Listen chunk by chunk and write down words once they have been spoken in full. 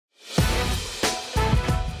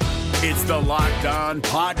It's the Locked On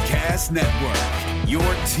Podcast Network, your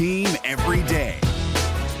team every day.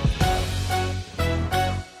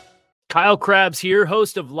 Kyle Krabs here,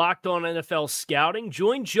 host of Locked On NFL Scouting.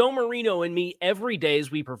 Join Joe Marino and me every day as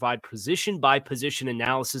we provide position-by-position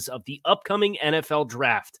analysis of the upcoming NFL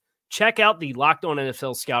Draft. Check out the Locked On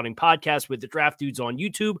NFL Scouting podcast with the Draft Dudes on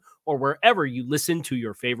YouTube or wherever you listen to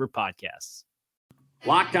your favorite podcasts.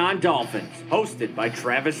 Locked On Dolphins, hosted by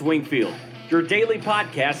Travis Wingfield, your daily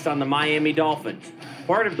podcast on the Miami Dolphins,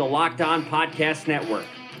 part of the Locked On Podcast Network,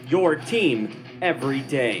 your team every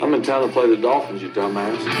day. I'm in town to play the Dolphins, you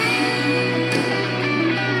dumbass.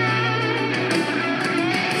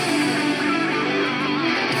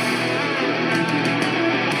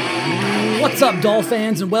 What's up,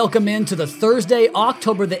 Dolphins, and welcome into the Thursday,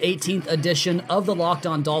 October the 18th edition of the Locked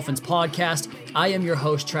On Dolphins podcast. I am your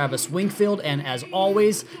host, Travis Wingfield, and as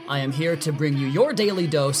always, I am here to bring you your daily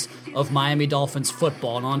dose of Miami Dolphins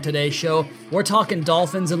football. And on today's show, we're talking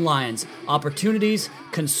Dolphins and Lions, opportunities,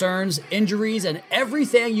 concerns, injuries, and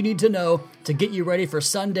everything you need to know to get you ready for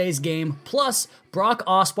Sunday's game. Plus, Brock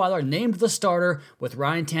Osweiler named the starter with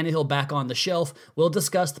Ryan Tannehill back on the shelf. We'll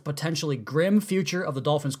discuss the potentially grim future of the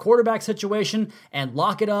Dolphins quarterback situation and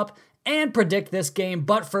lock it up and predict this game.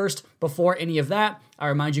 But first, before any of that, I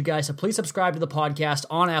remind you guys to please subscribe to the podcast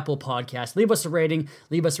on Apple Podcasts. Leave us a rating,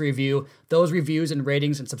 leave us a review. Those reviews and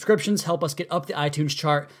ratings and subscriptions help us get up the iTunes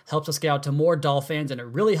chart, helps us get out to more Dolphins, and it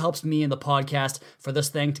really helps me and the podcast for this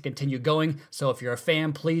thing to continue going. So if you're a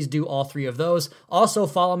fan, please do all three of those. Also,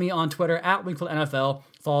 follow me on Twitter at Wingfield NFL.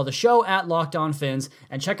 Follow the show at Locked On Fins,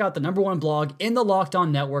 and check out the number one blog in the Locked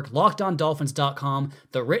On Network, LockedOnDolphins.com.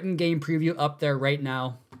 The written game preview up there right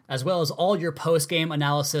now, as well as all your post-game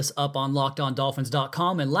analysis up on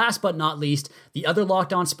LockedOnDolphins.com. And last but not least, the other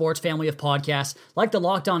Locked On Sports family of podcasts, like the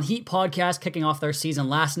Locked On Heat podcast kicking off their season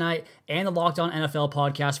last night, and the Locked On NFL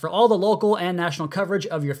podcast for all the local and national coverage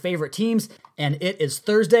of your favorite teams. And it is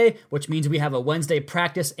Thursday, which means we have a Wednesday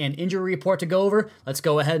practice and injury report to go over. Let's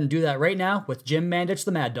go ahead and do that right now with Jim Mandich,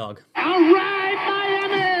 the Mad Dog. All right,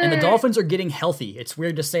 Miami! And the Dolphins are getting healthy. It's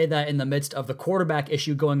weird to say that in the midst of the quarterback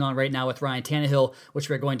issue going on right now with Ryan Tannehill, which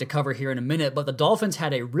we're going to cover here in a minute. But the Dolphins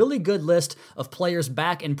had a really good list of players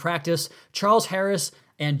back in practice. Charles Harris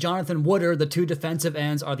and Jonathan Woodard, the two defensive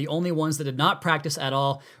ends, are the only ones that did not practice at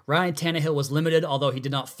all. Ryan Tannehill was limited, although he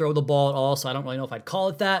did not throw the ball at all, so I don't really know if I'd call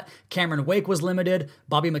it that. Cameron Wake was limited,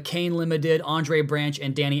 Bobby McCain limited, Andre Branch,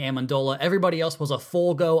 and Danny Amendola. Everybody else was a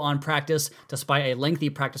full go on practice, despite a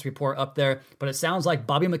lengthy practice report up there. But it sounds like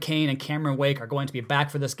Bobby McCain and Cameron Wake are going to be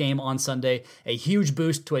back for this game on Sunday. A huge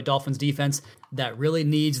boost to a Dolphins defense that really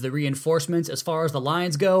needs the reinforcements. As far as the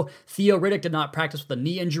Lions go, Theo Riddick did not practice with a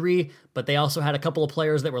knee injury, but they also had a couple of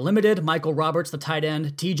players that were limited. Michael Roberts, the tight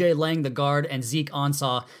end, TJ Lang, the guard, and Zeke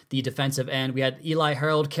Ansah, the defensive end. We had Eli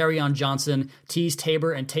Harold, Kerryon Johnson, Tease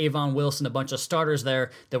Tabor, and Tavon Wilson, a bunch of starters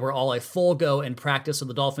there that were all a full go in practice. So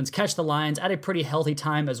the Dolphins catch the Lions at a pretty healthy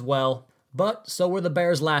time as well. But so were the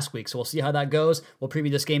Bears last week, so we'll see how that goes. We'll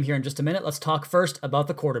preview this game here in just a minute. Let's talk first about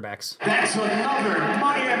the quarterbacks. That's another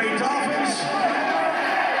Miami Dolphins.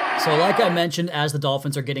 So like I mentioned, as the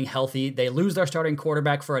Dolphins are getting healthy, they lose their starting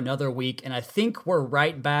quarterback for another week, and I think we're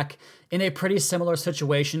right back in a pretty similar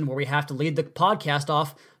situation where we have to lead the podcast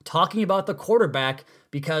off talking about the quarterback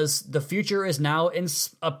because the future is now in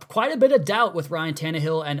quite a bit of doubt with Ryan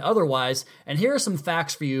Tannehill and otherwise. And here are some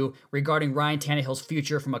facts for you regarding Ryan Tannehill's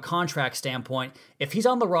future from a contract standpoint. If he's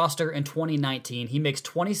on the roster in 2019, he makes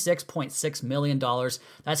 $26.6 million.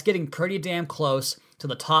 That's getting pretty damn close to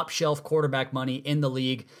the top shelf quarterback money in the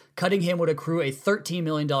league. Cutting him would accrue a $13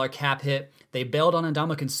 million cap hit. They bailed on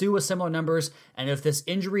Ndamukong Suh with similar numbers, and if this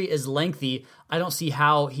injury is lengthy, I don't see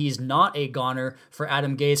how he's not a goner for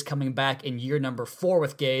Adam Gase coming back in year number 4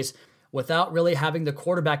 with Gase, without really having the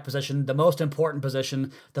quarterback position, the most important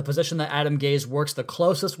position, the position that Adam Gase works the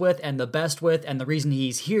closest with and the best with, and the reason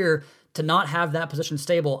he's here. To not have that position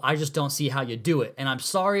stable, I just don't see how you do it. And I'm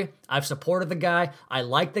sorry, I've supported the guy. I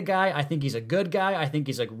like the guy. I think he's a good guy. I think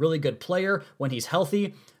he's a really good player when he's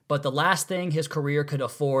healthy. But the last thing his career could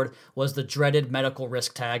afford was the dreaded medical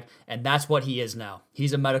risk tag, and that's what he is now.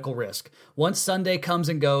 He's a medical risk. Once Sunday comes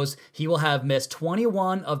and goes, he will have missed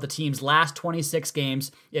 21 of the team's last 26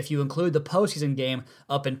 games, if you include the postseason game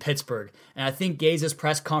up in Pittsburgh. And I think Gaze's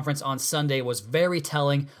press conference on Sunday was very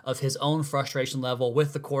telling of his own frustration level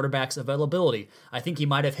with the quarterback's availability. I think he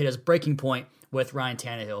might have hit his breaking point with Ryan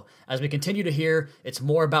Tannehill. As we continue to hear, it's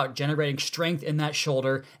more about generating strength in that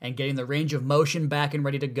shoulder and getting the range of motion back and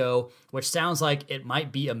ready to go, which sounds like it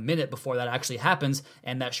might be a minute before that actually happens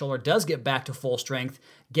and that shoulder does get back to full strength.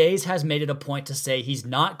 Gase has made it a point to say he's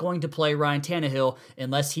not going to play Ryan Tannehill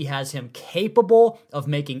unless he has him capable of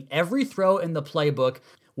making every throw in the playbook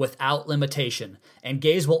without limitation. And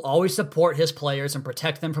Gase will always support his players and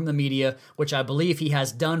protect them from the media, which I believe he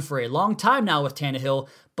has done for a long time now with Tannehill,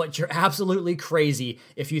 but you're absolutely crazy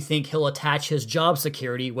if you think he'll attach his job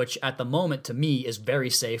security, which at the moment to me is very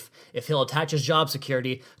safe, if he'll attach his job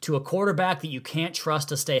security to a quarterback that you can't trust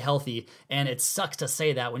to stay healthy. And it sucks to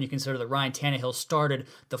say that when you consider that Ryan Tannehill started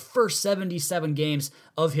the first 77 games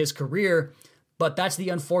of his career. But that's the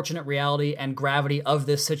unfortunate reality and gravity of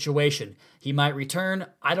this situation. He might return,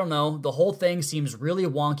 I don't know. The whole thing seems really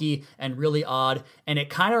wonky and really odd, and it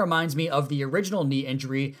kind of reminds me of the original knee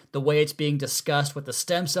injury, the way it's being discussed with the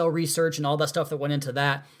stem cell research and all that stuff that went into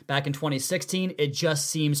that back in 2016. It just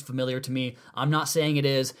seems familiar to me. I'm not saying it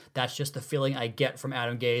is. That's just the feeling I get from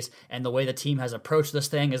Adam Gase, and the way the team has approached this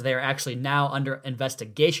thing is they are actually now under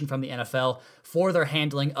investigation from the NFL for their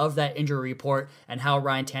handling of that injury report and how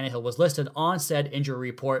Ryan Tannehill was listed on said injury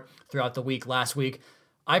report throughout the week last week.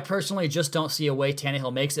 I personally just don't see a way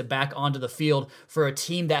Tannehill makes it back onto the field for a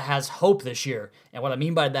team that has hope this year. And what I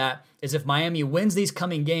mean by that is if Miami wins these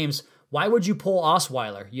coming games, why would you pull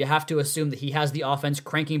Osweiler? You have to assume that he has the offense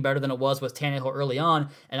cranking better than it was with Tannehill early on.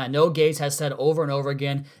 And I know Gase has said over and over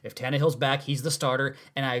again, if Tannehill's back, he's the starter.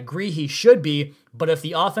 And I agree he should be. But if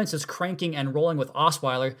the offense is cranking and rolling with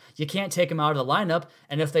Osweiler, you can't take him out of the lineup.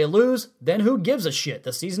 And if they lose, then who gives a shit?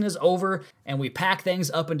 The season is over and we pack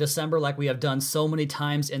things up in December like we have done so many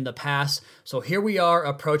times in the past. So here we are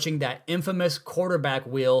approaching that infamous quarterback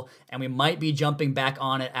wheel, and we might be jumping back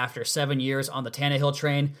on it after 7 years on the Tannehill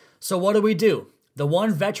train. So what do? The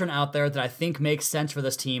one veteran out there that I think makes sense for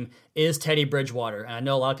this team is Teddy Bridgewater. And I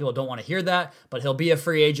know a lot of people don't want to hear that, but he'll be a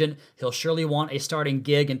free agent. He'll surely want a starting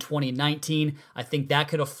gig in 2019. I think that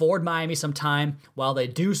could afford Miami some time while they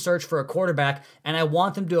do search for a quarterback. And I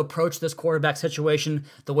want them to approach this quarterback situation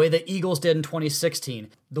the way the Eagles did in 2016,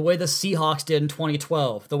 the way the Seahawks did in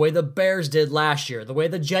 2012, the way the Bears did last year, the way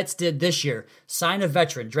the Jets did this year. Sign a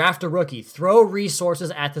veteran, draft a rookie, throw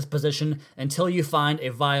resources at this position until you find a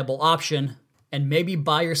viable option, and maybe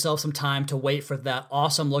buy yourself some time to wait for that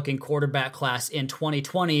awesome-looking quarterback class in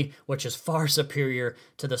 2020, which is far superior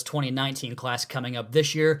to this 2019 class coming up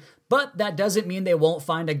this year. But that doesn't mean they won't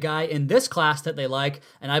find a guy in this class that they like,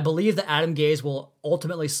 and I believe that Adam Gase will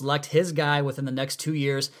ultimately select his guy within the next 2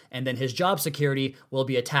 years, and then his job security will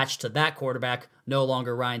be attached to that quarterback, no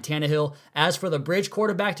longer Ryan Tannehill. As for the bridge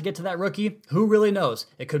quarterback to get to that rookie, who really knows?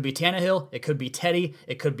 It could be Tannehill, it could be Teddy,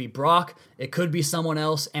 it could be Brock, it could be someone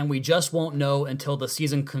else, and we just won't know until the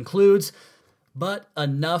season concludes. But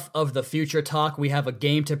enough of the future talk. We have a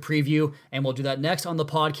game to preview, and we'll do that next on the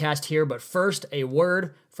podcast here. But first, a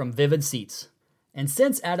word from Vivid Seats. And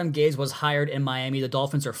since Adam Gase was hired in Miami, the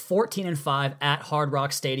Dolphins are 14-5 at Hard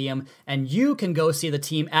Rock Stadium, and you can go see the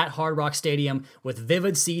team at Hard Rock Stadium with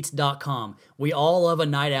vividseats.com. We all love a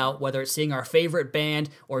night out, whether it's seeing our favorite band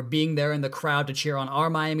or being there in the crowd to cheer on our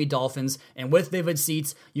Miami Dolphins, and with Vivid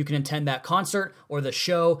Seats, you can attend that concert or the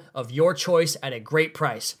show of your choice at a great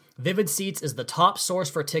price. Vivid Seats is the top source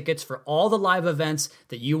for tickets for all the live events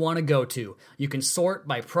that you want to go to. You can sort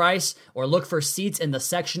by price or look for seats in the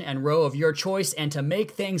section and row of your choice. And to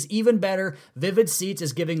make things even better, Vivid Seats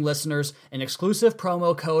is giving listeners an exclusive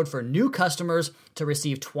promo code for new customers to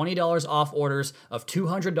receive $20 off orders of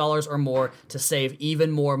 $200 or more to save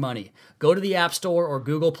even more money. Go to the App Store or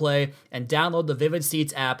Google Play and download the Vivid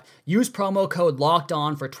Seats app. Use promo code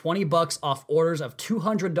LOCKEDON for $20 off orders of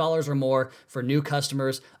 $200 or more for new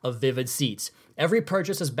customers of Vivid Seats. Every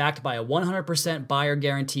purchase is backed by a 100% buyer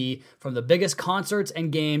guarantee. From the biggest concerts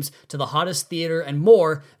and games to the hottest theater and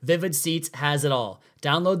more, Vivid Seats has it all.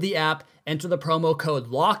 Download the app, enter the promo code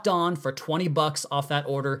LOCKEDON for $20 off that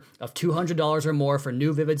order of $200 or more for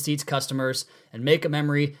new Vivid Seats customers, and make a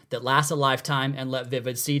memory that lasts a lifetime, and let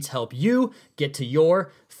Vivid Seats help you get to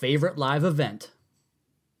your favorite live event.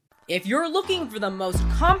 If you're looking for the most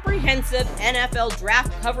comprehensive NFL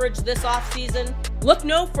draft coverage this offseason, look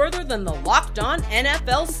no further than the Locked On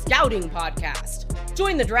NFL Scouting Podcast.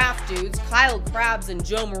 Join the draft dudes, Kyle Krabs and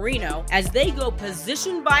Joe Marino, as they go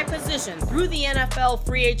position by position through the NFL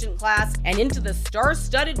free agent class and into the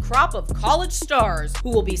star-studded crop of college stars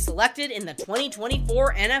who will be selected in the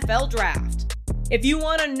 2024 NFL Draft. If you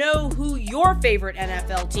want to know who your favorite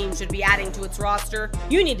NFL team should be adding to its roster,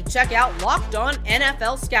 you need to check out Locked On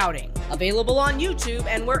NFL Scouting, available on YouTube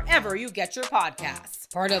and wherever you get your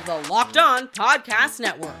podcasts. Part of the Locked On Podcast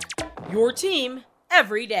Network, Your team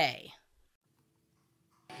every day.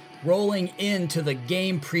 Rolling into the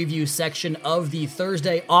game preview section of the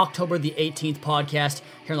Thursday, October the 18th podcast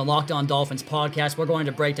here on the Locked On Dolphins podcast. We're going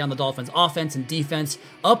to break down the Dolphins offense and defense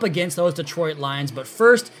up against those Detroit Lions. But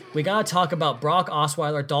first, we got to talk about Brock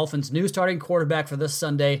Osweiler, Dolphins' new starting quarterback for this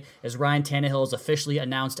Sunday, as Ryan Tannehill is officially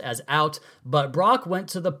announced as out. But Brock went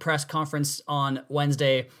to the press conference on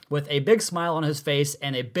Wednesday with a big smile on his face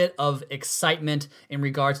and a bit of excitement in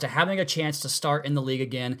regards to having a chance to start in the league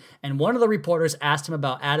again. And one of the reporters asked him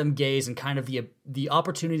about Adam Gase and kind of the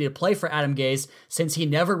opportunity to play for Adam Gase, since he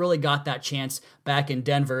never really got that chance back in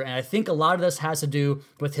Denver. And I think a lot of this has to do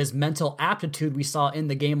with his mental aptitude we saw in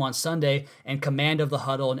the game on Sunday and command of the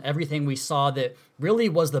huddle and everything we saw that really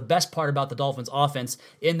was the best part about the Dolphins offense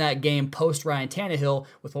in that game post Ryan Tannehill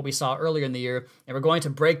with what we saw earlier in the year. And we're going to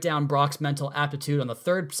break down Brock's mental aptitude on the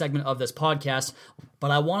third segment of this podcast.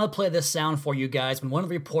 But I want to play this sound for you guys when one of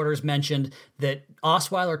the reporters mentioned that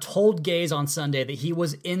Osweiler told Gase on Sunday that he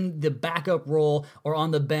was in the backup role or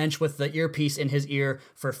on the bench with the earpiece in his ear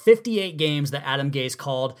for 58 games that Adam Gase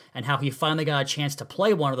called, and how he finally got a chance to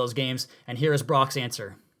play one of those games. And here is Brock's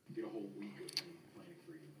answer.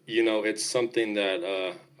 You know, it's something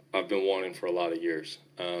that I've been wanting for a lot of years.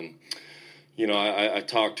 You know, I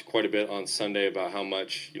talked quite a bit on Sunday about how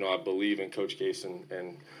much, I believe in Coach Gase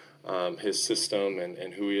and his system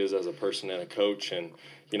and who he is as a person and a coach. And,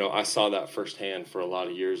 I saw that firsthand for a lot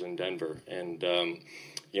of years in Denver. And,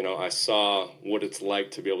 I saw what it's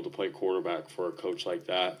like to be able to play quarterback for a coach like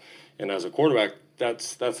that. And as a quarterback,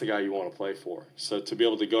 that's the guy you want to play for. So to be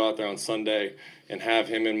able to go out there on Sunday and have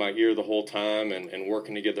him in my ear the whole time and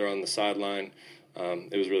working together on the sideline,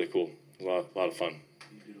 it was really cool. It was a lot of fun.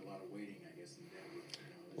 You did a lot of waiting, I guess, in Denver.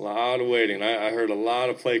 A lot of waiting. I heard a lot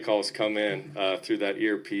of play calls come in through that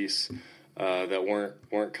earpiece that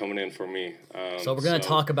weren't coming in for me. So we're going to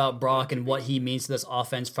talk about Brock and what he means to this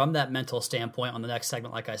offense from that mental standpoint on the next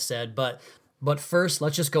segment, like I said. But first,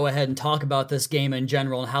 let's just go ahead and talk about this game in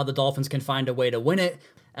general and how the Dolphins can find a way to win it,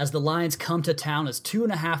 as the Lions come to town as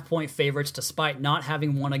 2.5-point favorites despite not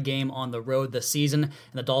having won a game on the road this season. And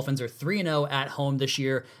the Dolphins are 3-0 at home this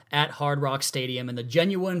year at Hard Rock Stadium. And the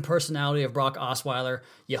genuine personality of Brock Osweiler,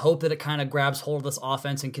 you hope that it kind of grabs hold of this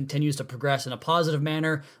offense and continues to progress in a positive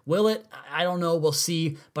manner. Will it? I don't know. We'll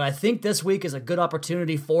see. But I think this week is a good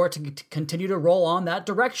opportunity for it to continue to roll on that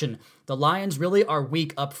direction. The Lions really are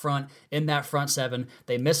weak up front in that front seven.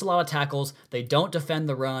 They miss a lot of tackles. They don't defend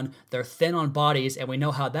the run. They're thin on bodies, and we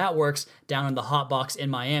know how that works down in the hot box in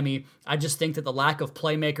Miami. I just think that the lack of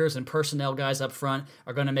playmakers and personnel guys up front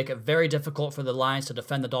are going to make it very difficult for the Lions to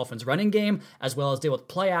defend the Dolphins' running game, as well as deal with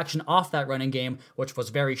play action off that running game, which was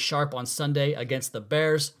very sharp on Sunday against the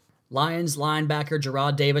Bears. Lions linebacker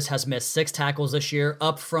Jarrad Davis has missed 6 tackles this year.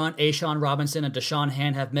 Up front, A'Shawn Robinson and Deshaun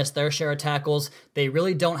Hand have missed their share of tackles. They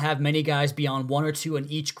really don't have many guys beyond 1 or 2 in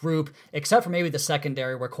each group, except for maybe the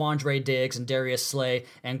secondary, where Quandre Diggs and Darius Slay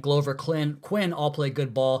and Glover Quinn all play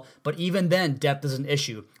good ball. But even then, depth is an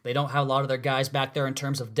issue. They don't have a lot of their guys back there in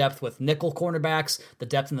terms of depth with nickel cornerbacks, the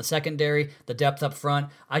depth in the secondary, the depth up front.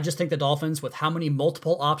 I just think the Dolphins, with how many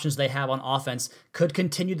multiple options they have on offense, could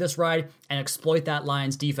continue this ride and exploit that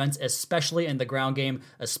Lions defense, especially in the ground game,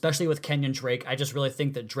 especially with Kenyon Drake. I just really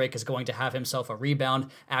think that Drake is going to have himself a rebound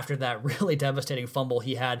after that really devastating fumble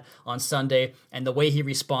he had on Sunday. And the way he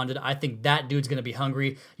responded, I think that dude's going to be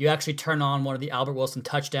hungry. You actually turn on one of the Albert Wilson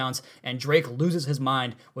touchdowns, and Drake loses his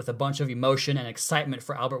mind with a bunch of emotion and excitement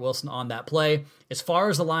for Albert Wilson on that play. As far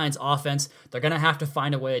as the Lions offense, they're going to have to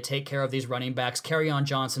find a way to take care of these running backs, Kerryon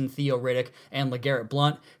Johnson, Theo Riddick, and LeGarrette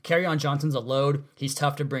Blount. Kerryon Johnson's a load. He's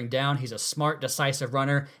tough to bring down. He's a smart, decisive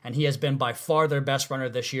runner, and he has been by far their best runner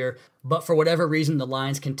this year. But for whatever reason, the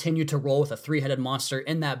Lions continue to roll with a 3-headed monster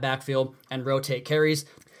in that backfield and rotate carries.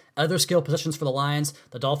 Other skill positions for the Lions,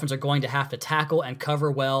 the Dolphins are going to have to tackle and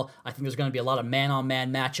cover well. I think there's going to be a lot of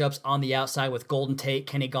man-on-man matchups on the outside with Golden Tate,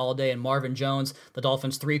 Kenny Golladay, and Marvin Jones. The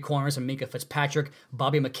Dolphins' 3 corners, Minkah Fitzpatrick,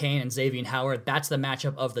 Bobby McCain, and Xavier Howard. That's the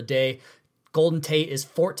matchup of the day. Golden Tate is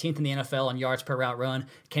 14th in the NFL in yards per route run.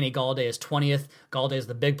 Kenny Golladay is 20th. Golladay is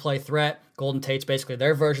the big play threat. Golden Tate's basically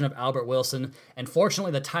their version of Albert Wilson. And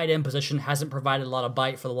fortunately, the tight end position hasn't provided a lot of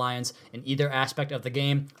bite for the Lions in either aspect of the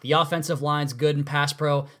game. The offensive line's good in pass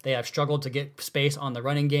pro. They have struggled to get space on the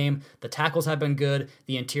running game. The tackles have been good.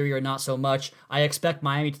 The interior, not so much. I expect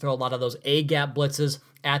Miami to throw a lot of those A-gap blitzes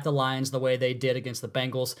at the Lions the way they did against the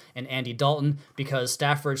Bengals and Andy Dalton, because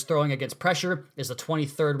Stafford's throwing against pressure is the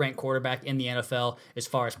 23rd ranked quarterback in the NFL as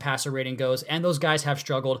far as passer rating goes, and those guys have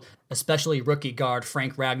struggled, especially rookie guard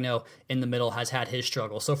Frank Ragnow in the middle has had his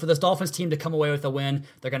struggle. So for this Dolphins team to come away with a win,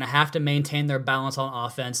 they're going to have to maintain their balance on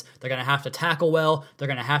offense. They're going to have to tackle well. They're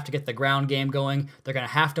going to have to get the ground game going. They're going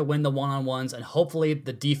to have to win the one-on-ones, and hopefully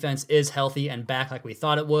the defense is healthy and back like we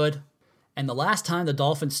thought it would. And the last time the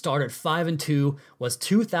Dolphins started 5-2 was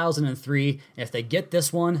 2003. And if they get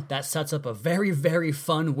this one, that sets up a very, very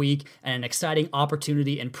fun week and an exciting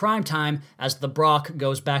opportunity in prime time as the Brock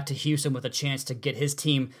goes back to Houston with a chance to get his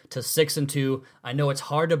team to 6-2. I know it's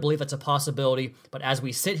hard to believe it's a possibility, but as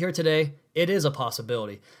we sit here today, it is a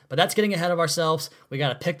possibility. But that's getting ahead of ourselves. We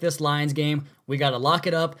got to pick this Lions game. We got to lock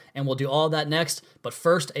it up, and we'll do all that next. But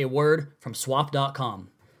first, a word from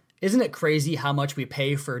swap.com. Isn't it crazy how much we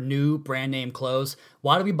pay for new brand name clothes?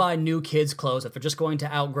 Why do we buy new kids' clothes if they're just going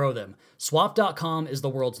to outgrow them? Swap.com is the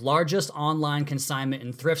world's largest online consignment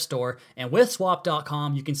and thrift store, and with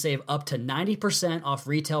Swap.com, you can save up to 90% off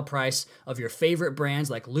retail price of your favorite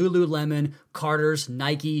brands like Lululemon, Carter's,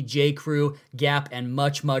 Nike, J.Crew, Gap, and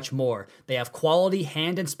much, much more. They have quality,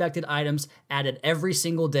 hand-inspected items added every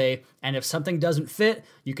single day, and if something doesn't fit,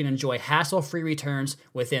 you can enjoy hassle-free returns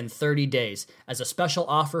within 30 days. As a special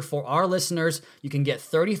offer for our listeners, you can get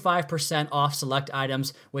 35% off select items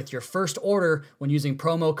with your first order when using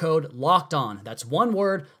promo code LOCKEDON. That's one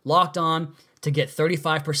word, LOCKED ON, to get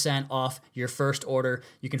 35% off your first order.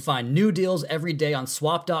 You can find new deals every day on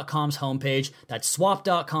Swap.com's homepage. That's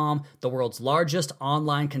Swap.com, the world's largest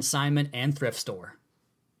online consignment and thrift store.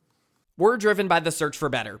 We're driven by the search for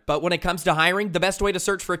better, but when it comes to hiring, the best way to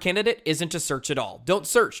search for a candidate isn't to search at all. Don't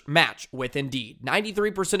search, match with Indeed.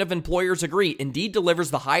 93% of employers agree Indeed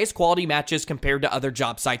delivers the highest quality matches compared to other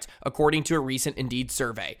job sites, according to a recent Indeed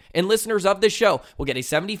survey. And listeners of this show will get a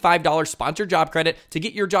 $75 sponsored job credit to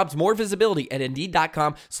get your jobs more visibility at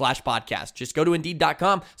Indeed.com/podcast. Just go to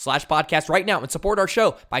Indeed.com/podcast right now and support our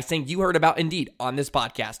show by saying you heard about Indeed on this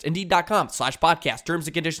podcast. Indeed.com/podcast. Terms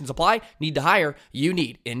and conditions apply. Need to hire? You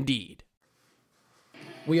need Indeed.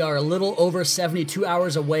 We are a little over 72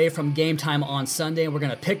 hours away from game time on Sunday, and we're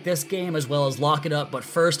going to pick this game as well as lock it up. But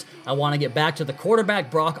first, I want to get back to the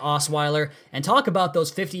quarterback, Brock Osweiler, and talk about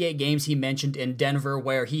those 58 games he mentioned in Denver,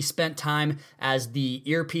 where he spent time as the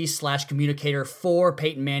earpiece/communicator for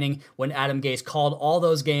Peyton Manning when Adam Gase called all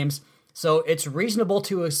those games. So it's reasonable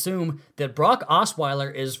to assume that Brock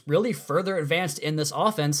Osweiler is really further advanced in this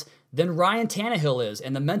offense than Ryan Tannehill is.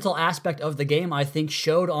 And the mental aspect of the game, I think,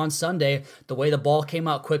 showed on Sunday. The way the ball came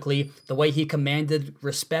out quickly, the way he commanded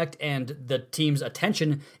respect and the team's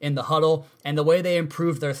attention in the huddle, and the way they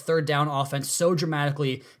improved their third down offense so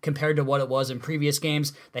dramatically compared to what it was in previous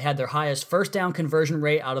games. They had their highest first down conversion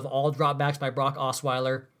rate out of all dropbacks by Brock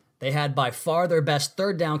Osweiler. They had by far their best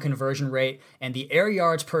third down conversion rate, and the air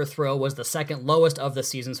yards per throw was the second lowest of the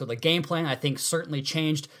season. So the game plan, I think, certainly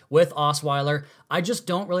changed with Osweiler. I just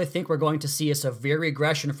don't really think we're going to see a severe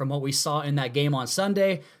regression from what we saw in that game on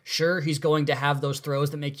Sunday. Sure, he's going to have those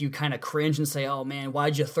throws that make you kind of cringe and say, oh man,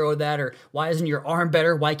 why'd you throw that? Or why isn't your arm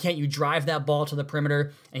better? Why can't you drive that ball to the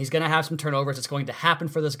perimeter? And he's going to have some turnovers. It's going to happen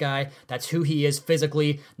for this guy. That's who he is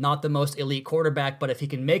physically, not the most elite quarterback. But if he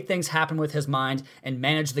can make things happen with his mind and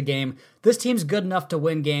manage the game, this team's good enough to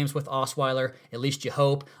win games with Osweiler, at least you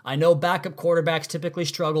hope. I know backup quarterbacks typically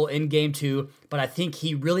struggle in game 2, but I think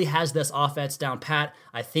he really has this offense down pat.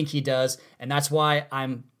 I think he does, and that's why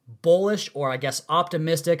I'm bullish, or I guess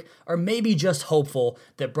optimistic, or maybe just hopeful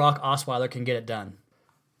that Brock Osweiler can get it done.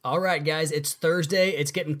 All right, guys, it's Thursday.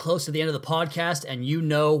 It's getting close to the end of the podcast, and you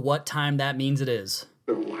know what time that means it is.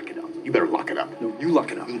 You better lock it up. You better lock it up. No, you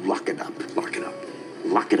lock it up. You lock it up. Lock it up.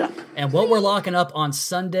 Lock it up. And what we're locking up on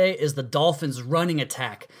Sunday is the Dolphins' running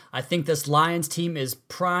attack. I think this Lions team is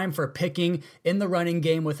prime for picking in the running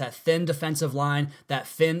game with that thin defensive line, that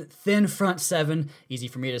thin front seven, easy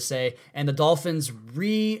for me to say, and the Dolphins'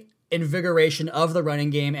 reinvigoration of the running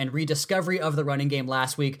game and rediscovery of the running game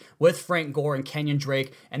last week with Frank Gore and Kenyon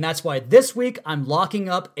Drake. And that's why this week I'm locking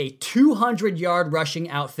up a 200-yard rushing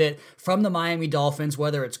outfit from the Miami Dolphins,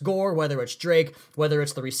 whether it's Gore, whether it's Drake, whether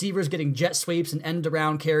it's the receivers getting jet sweeps and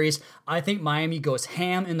end-around carries. I think Miami goes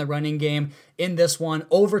ham in the running game in this one,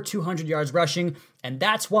 over 200 yards rushing, and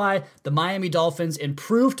that's why the Miami Dolphins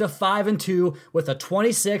improved to 5-2 with a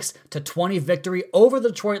 26-20 victory over the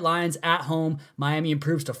Detroit Lions at home. Miami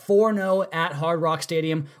improves to 4-0 at Hard Rock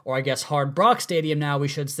Stadium, or I guess Hard Brock Stadium now we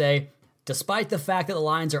should say. Despite the fact that the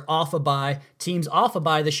Lions are off a bye, teams off a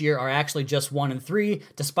bye this year are actually just 1-3.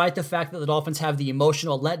 Despite the fact that the Dolphins have the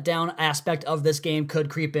emotional letdown aspect of this game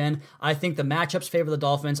could creep in, I think the matchups favor the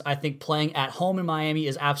Dolphins. I think playing at home in Miami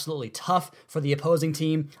is absolutely tough for the opposing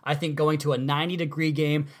team. I think going to a 90-degree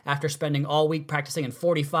game after spending all week practicing in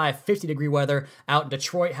 45, 50-degree weather out in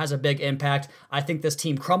Detroit has a big impact. I think this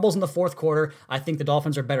team crumbles in the fourth quarter. I think the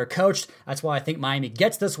Dolphins are better coached. That's why I think Miami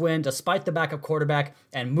gets this win despite the backup quarterback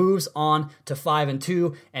and moves on to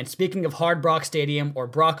 5-2. And speaking of Hard Brock Stadium or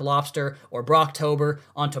Brock Lobster or Brocktober,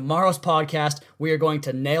 on tomorrow's podcast, we are going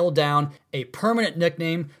to nail down a permanent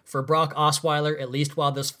nickname for Brock Osweiler, at least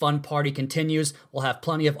while this fun party continues. We'll have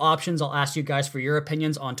plenty of options. I'll ask you guys for your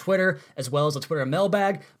opinions on Twitter, as well as a Twitter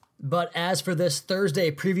mailbag. But as for this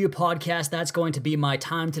Thursday preview podcast, that's going to be my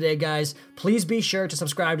time today, guys. Please be sure to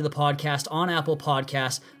subscribe to the podcast on Apple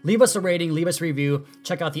Podcasts. Leave us a rating, leave us a review.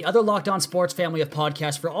 Check out the other Locked On Sports family of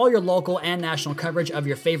podcasts for all your local and national coverage of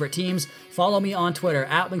your favorite teams. Follow me on Twitter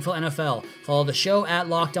at Wingfield NFL. Follow the show at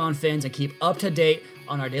Locked On Fins and keep up to date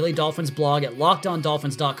on our Daily Dolphins blog at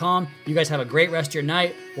LockedOnDolphins.com. You guys have a great rest of your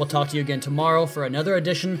night. We'll talk to you again tomorrow for another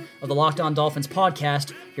edition of the Locked On Dolphins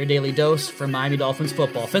podcast, your daily dose for Miami Dolphins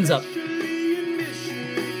football. Fins up.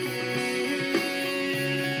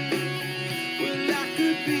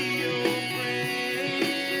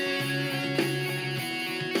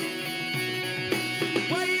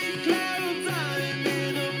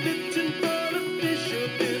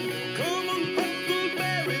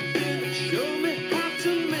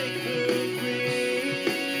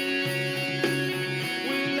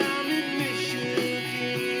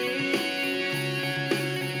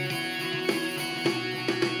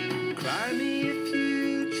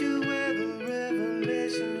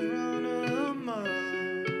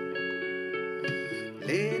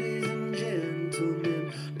 Ladies and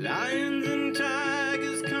gentlemen, lions and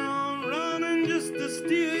tigers come running just to steal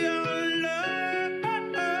your love.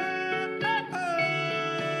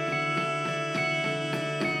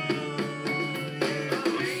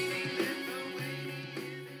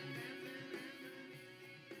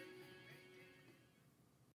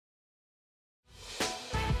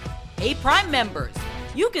 Hey, Prime members,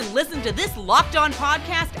 you can listen to this Locked On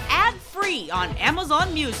podcast ad-free on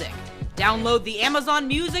Amazon Music. Download the Amazon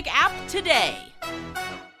Music app today.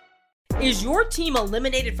 Is your team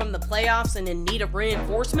eliminated from the playoffs and in need of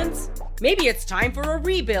reinforcements? Maybe it's time for a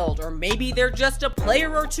rebuild, or maybe they're just a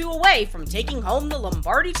player or two away from taking home the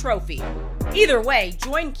Lombardi Trophy. Either way,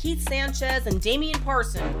 join Keith Sanchez and Damian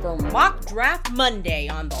Parson for Mock Draft Monday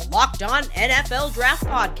on the Locked On NFL Draft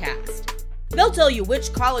Podcast. They'll tell you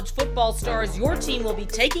which college football stars your team will be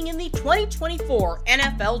taking in the 2024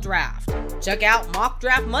 NFL Draft. Check out Mock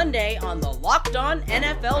Draft Monday on the Locked On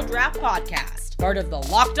NFL Draft Podcast, part of the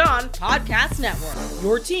Locked On Podcast Network,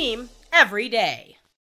 your team every day.